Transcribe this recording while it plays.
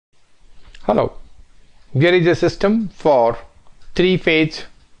Hello. Here is a system for three-phase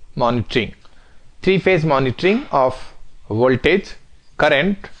monitoring. Three-phase monitoring of voltage,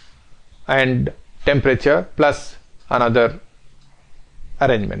 current and temperature plus another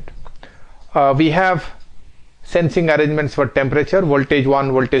arrangement. We have sensing arrangements for temperature, voltage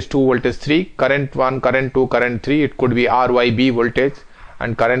 1, voltage 2, voltage 3, current 1, current 2, current 3. It could be RYB voltage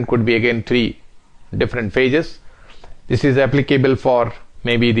and current could be again 3 different phases. This is applicable for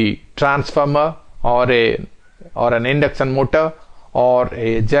maybe the transformer or an induction motor or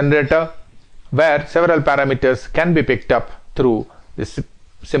a generator, where several parameters can be picked up through this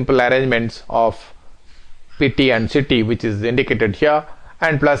simple arrangements of PT and CT, which is indicated here,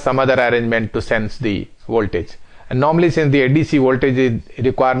 and plus some other arrangement to sense the voltage. And normally, since the ADC voltage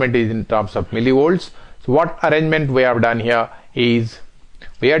requirement is in terms of millivolts, so what arrangement we have done here is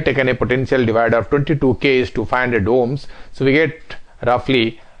we have taken a potential divider of 22 K to 500 ohms, so we get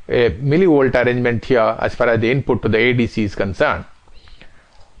roughly a millivolt arrangement here as far as the input to the ADC is concerned.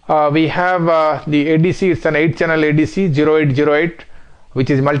 We have the ADC, it's an 8-channel ADC 0808, which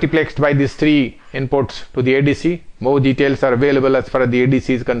is multiplexed by these 3 inputs to the ADC. More details are available as far as the ADC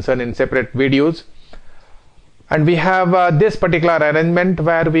is concerned in separate videos. And we have this particular arrangement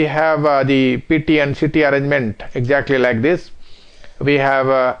where we have the PT and CT arrangement exactly like this. We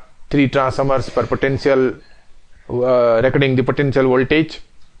have 3 transformers per potential, recording the potential voltage,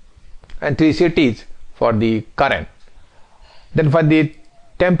 and 3 CTs for the current. Then for the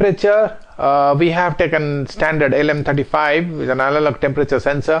temperature, we have taken standard LM35 with an analog temperature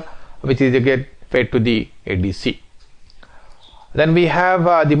sensor, which is again fed to the ADC. Then we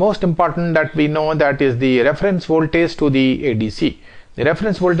have the most important that we know, that is the reference voltage to the ADC. The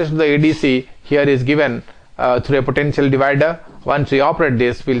reference voltage to the ADC here is given through a potential divider. Once we operate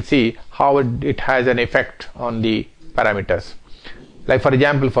this, we'll see how it has an effect on the parameters, like for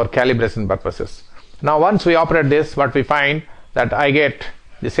example for calibration purposes. Now once we operate this, what we find that I get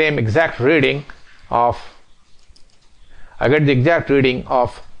the same exact reading of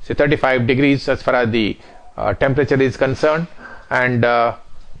say 35 degrees as far as the temperature is concerned, and the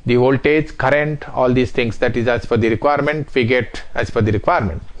voltage, current, all these things, that is as per the requirement, we get as per the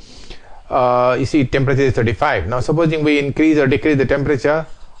requirement. You see temperature is 35. Now supposing we increase or decrease the temperature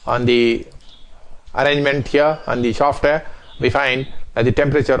on the arrangement here on the software, we find that the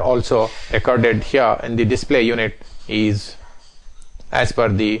temperature also recorded here in the display unit is as per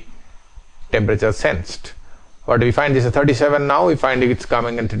the temperature sensed. What do we find? This is 37 now, we find it's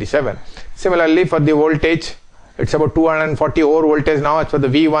coming in 37. Similarly for the voltage, it's about 240 over voltage now as far the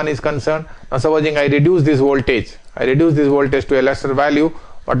V1 is concerned. Now supposing I reduce this voltage to a lesser value,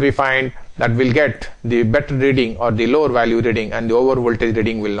 what we find that we'll get the better reading or the lower value reading, and the over voltage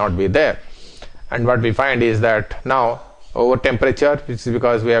reading will not be there. And what we find is that now over temperature, which is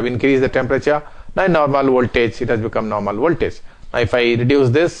because we have increased the temperature, now normal voltage, it has become normal voltage. Now if I reduce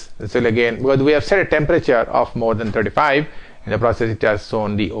this will again, because we have set a temperature of more than 35, in the process it has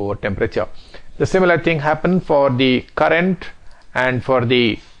shown the over temperature. The similar thing happened for the current and for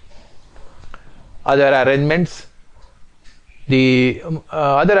the other arrangements. The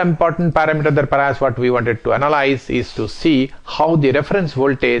other important parameter that perhaps what we wanted to analyze is to see how the reference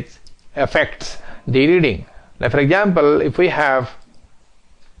voltage affects the reading. Like for example, if we have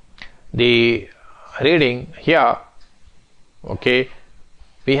the reading here, okay,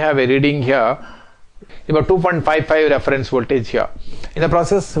 we have a reading here about 2.55 reference voltage here. In the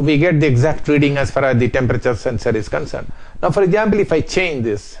process, we get the exact reading as far as the temperature sensor is concerned. Now for example, if I change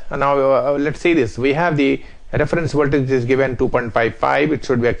this, now let's see this, we have the reference voltage is given 2.55, it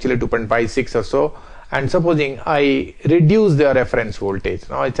should be actually 2.56 or so, and supposing I reduce the reference voltage,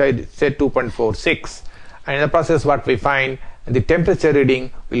 now I say 2.46, and in the process what we find, the temperature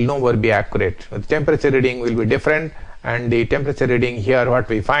reading will nowhere be accurate. The temperature reading will be different, and the temperature reading here what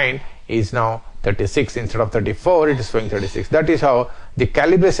we find is now 36 instead of 34, it is showing 36. That is how the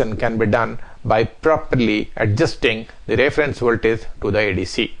calibration can be done by properly adjusting the reference voltage to the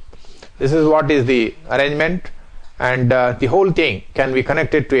ADC. This is what is the arrangement, and the whole thing can be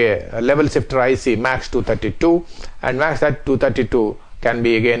connected to a level shifter IC MAX 232, and MAX 232 can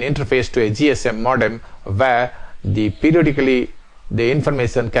be again interfaced to a GSM modem, where periodically the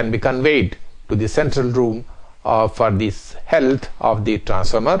information can be conveyed to the central room for this health of the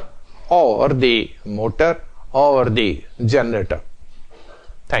transformer or the motor or the generator.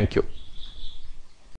 Thank you.